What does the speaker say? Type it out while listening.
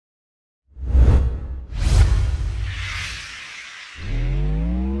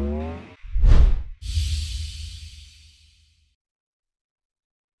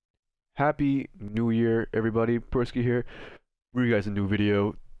Happy New Year, everybody. Perzecute here. Bring you guys a new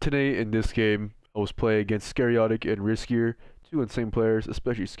video. Today in this game, I was playing against Scaryotic and Rizkier, two insane players,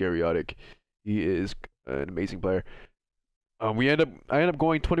 especially Scaryotic. He is an amazing player. I ended up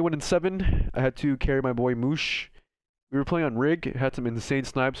going 21-7. I had to carry my boy Moosh. We were playing on Rig. Had some insane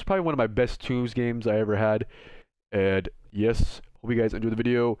snipes. Probably one of my best twos games I ever had. And yes, hope you guys enjoy the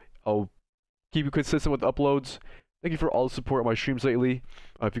video. I'll keep you consistent with uploads. Thank you for all the support on my streams lately.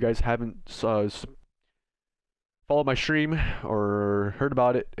 If you guys haven't followed my stream or heard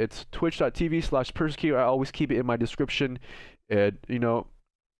about it, it's twitch.tv/Perzecute. I always keep it in my description. And, you know,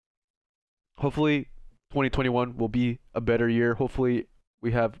 hopefully 2021 will be a better year. Hopefully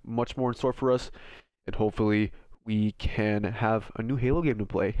we have much more in store for us. And hopefully we can have a new Halo game to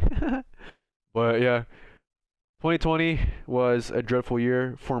play. But yeah, 2020 was a dreadful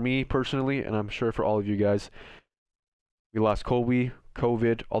year for me personally, and I'm sure for all of you guys. We lost Kobe,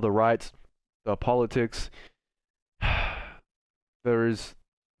 COVID, all the riots, the politics. There is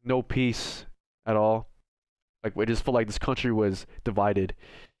no peace at all. Like, it just felt like this country was divided.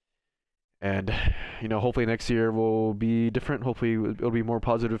 And, you know, hopefully next year will be different. Hopefully it'll be more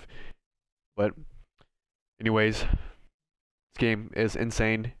positive. But anyways, this game is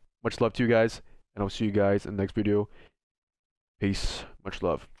insane. Much love to you guys, and I'll see you guys in the next video. Peace. Much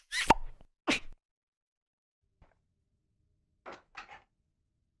love.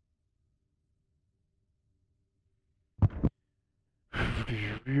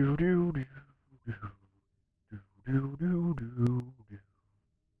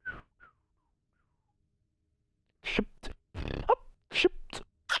 Shipped. Up. Shipped.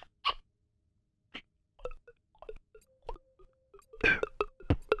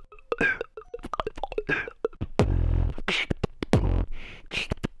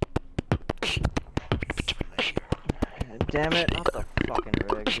 Damn it, not the fucking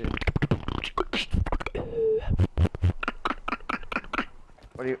rig, dude.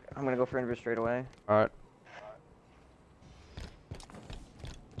 What do you? I'm gonna go for invis straight away. Alright.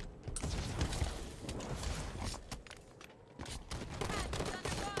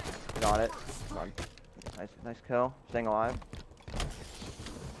 Got it. Come on. Nice kill. Staying alive.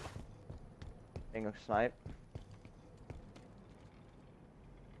 Being a snipe.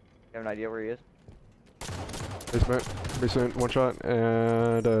 You have an idea where he is? Basement, one shot,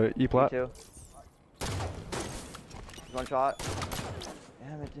 and E-plat. Two. One shot.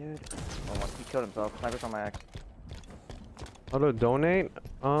 Damn it, dude. Oh, he killed himself. Sniper's on my axe. How to donate?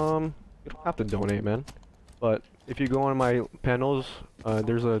 You don't have to donate, man. But if you go on my panels,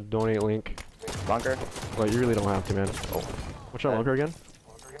 there's a donate link. Bunker. Like, you really don't have to, man. Oh, what's that bunker again?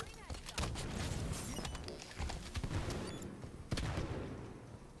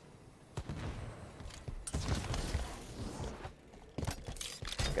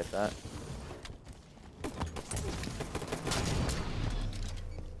 Get that.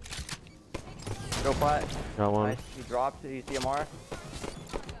 Go flat. Got one. Nice. He dropped. You see MR?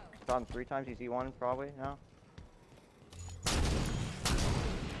 Shot him 3 times. You see one probably now.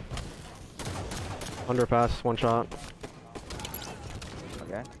 Underpass, one shot.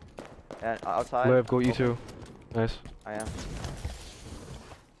 Okay. And outside. Live, go E2. Nice. I am.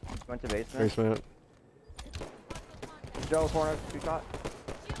 Went to basement. Basement. Joe, corner, 2 shot.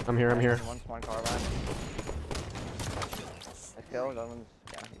 I'm here, I'm here. One carbine. Nice kill. That one's,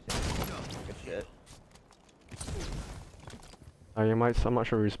 yeah, he's in. Good shit. You might, I'm not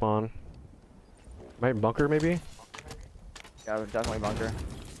sure respawn. Might bunker, maybe? Yeah, definitely bunker.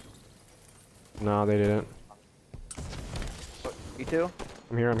 No, they didn't. E2?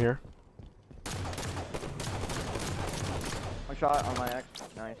 I'm here, I'm here. One shot on my X.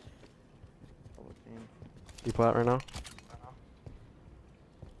 Nice. E-plat right now.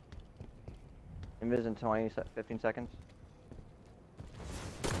 Invis in 15 seconds.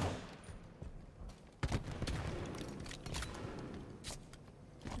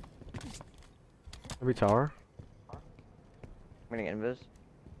 Maybe tower. I'm getting invis.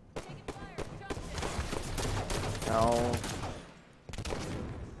 No.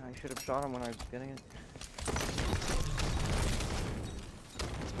 I should have shot him when I was getting it.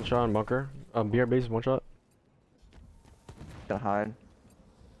 One shot on bunker. BR base, one shot. Gonna hide.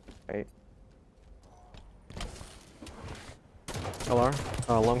 Wait. LR.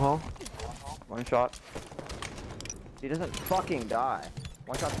 Long haul. One shot. He doesn't fucking die.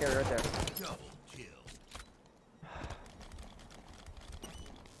 One shot carry right there.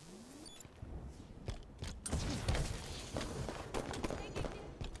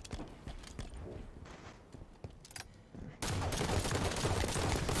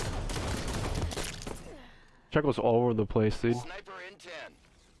 Check was all over the place, dude. Sniper in 10.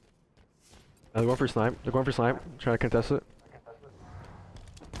 They're going for snipe. They're going for snipe. Trying to contest it.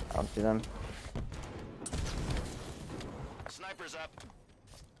 I don't see them. Sniper's up.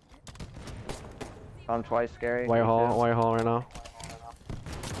 Saw him twice, scary. White Me hall too. right now.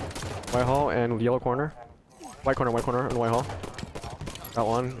 White hall and yellow corner. White corner and white hall. Got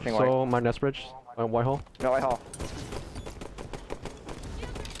one. Pushing So my nest bridge. White hall. No, white hall.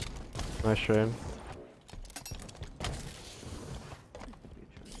 Nice trade.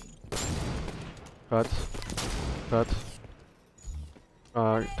 Cuts. Cuts.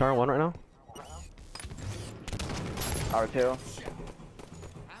 Tower 1 right now. Tower 2. Fell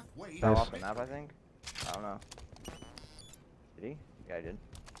Nice. off the map, I think. I don't know. Did he? Yeah, he did.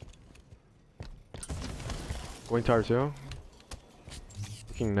 Going tower 2.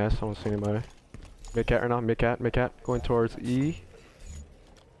 Looking nest, I don't see anybody. Mid cat right now, mid cat. Going towards E.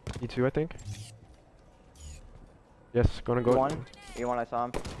 E2, I think. Yes, gonna go. E1. E1, I saw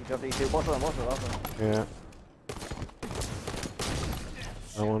him. He jumped E2. Both of them. Yeah.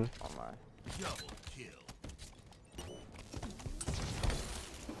 That one. Oh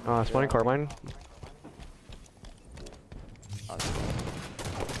my. Spawning carbine.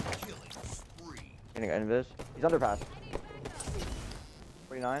 Getting an invis. He's underpass.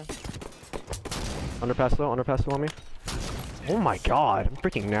 49. Underpass though on me. Oh my god, I'm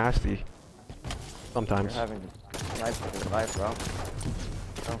freaking nasty. Sometimes. You're having nice fucking life, bro.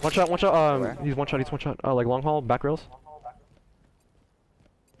 One shot, Where? he's one shot. Like long haul, back rails.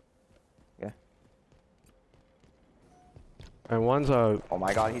 Yeah. And one's Oh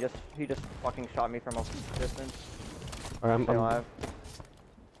my god, he just fucking shot me from a distance. I'm Stay alive.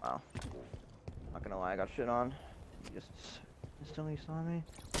 Wow. Not gonna lie, I got shit on. He just instantly saw me.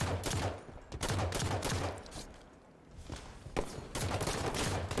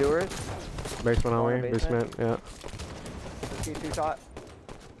 Doers. basement on One me, in basement? basement, yeah. Rizkier 2 shot.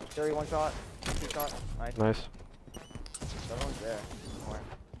 Sherry 1 shot. 2 shot. Nice. Nice. The other one's there. Somewhere.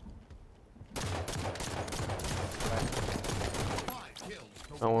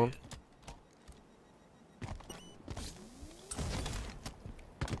 That one.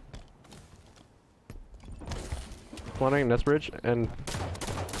 Spawning nest bridge and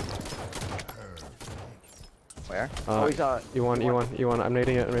Where? Oh, he's E1. I'm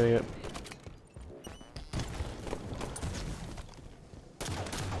nading it.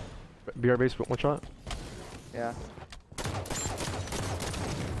 BR base one shot. Yeah.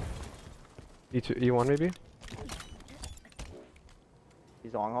 E2, E1 maybe.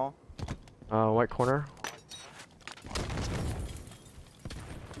 He's long haul. White corner.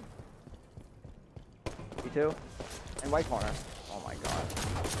 E2. And white corner. Oh my god.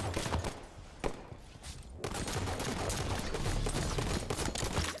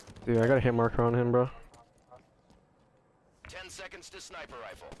 Dude, I got a hit marker on him, bro. 10 seconds to sniper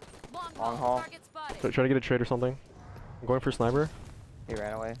rifle. Long haul. Target spotted. Try to get a trade or something. I'm going for sniper. He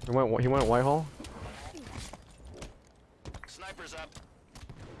ran away. He went white hall. Sniper's up.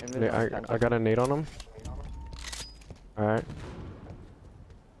 I got a nade on him. Alright.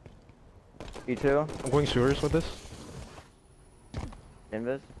 E2. I'm going sewers with this.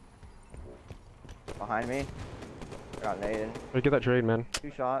 Invis. Behind me. I got naded. Try to get that trade, man.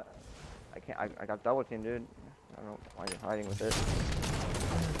 2 shot. I can't. I got double team, dude. I don't know why you're hiding with it.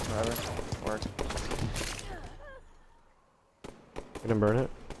 Whatever. Works. He didn't burn it.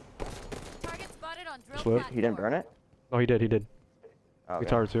 Target spotted on drill Slip. He didn't burn it? Oh, he did. Oh, We okay.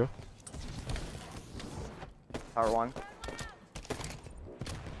 tower 2. Tower 1.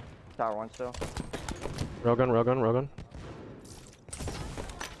 Tower 1 still. Railgun.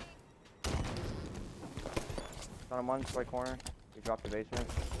 Got him 1, right corner. He dropped the basement.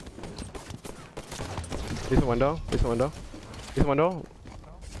 Decent window.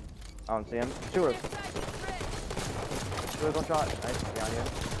 I don't see him. Sewers. Sewers 1 shot. Nice. Behind you.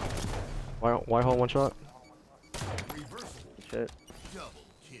 White hole one shot. Shit. Double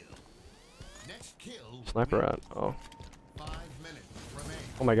kill. Next kill. Sniper at. Oh. 5 minutes remain.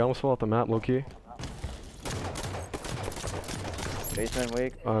 Oh my god, almost fell off the map, low key. Basement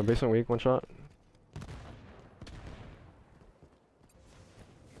weak. Basement weak, one shot.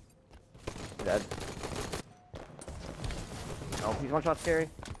 Dead. Oh, he's 1 shot scary.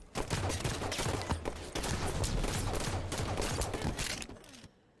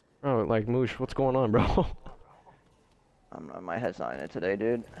 Oh, like Moosh, what's going on, bro? My head's not in it today,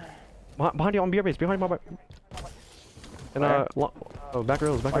 dude. Behind you on BR base, behind my back. And oh, back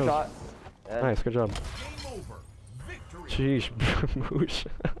rails. 1 shot. Dead. Nice, good job. Game over. Victory. Sheesh, Moosh.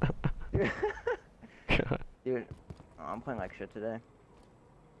 God. Dude, oh, I'm playing like shit today.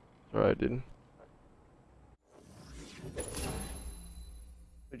 Alright, dude.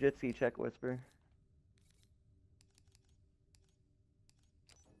 Good Jitsi check whisper.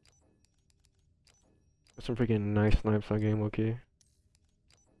 Some freaking nice snipes on game, okay.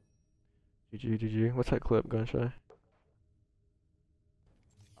 GG, GG. What's that clip, Gunshy?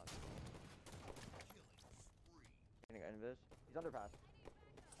 Invis. He's underpass.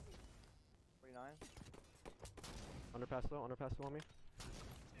 49. Underpass though on me.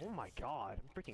 Oh my god, I'm freaking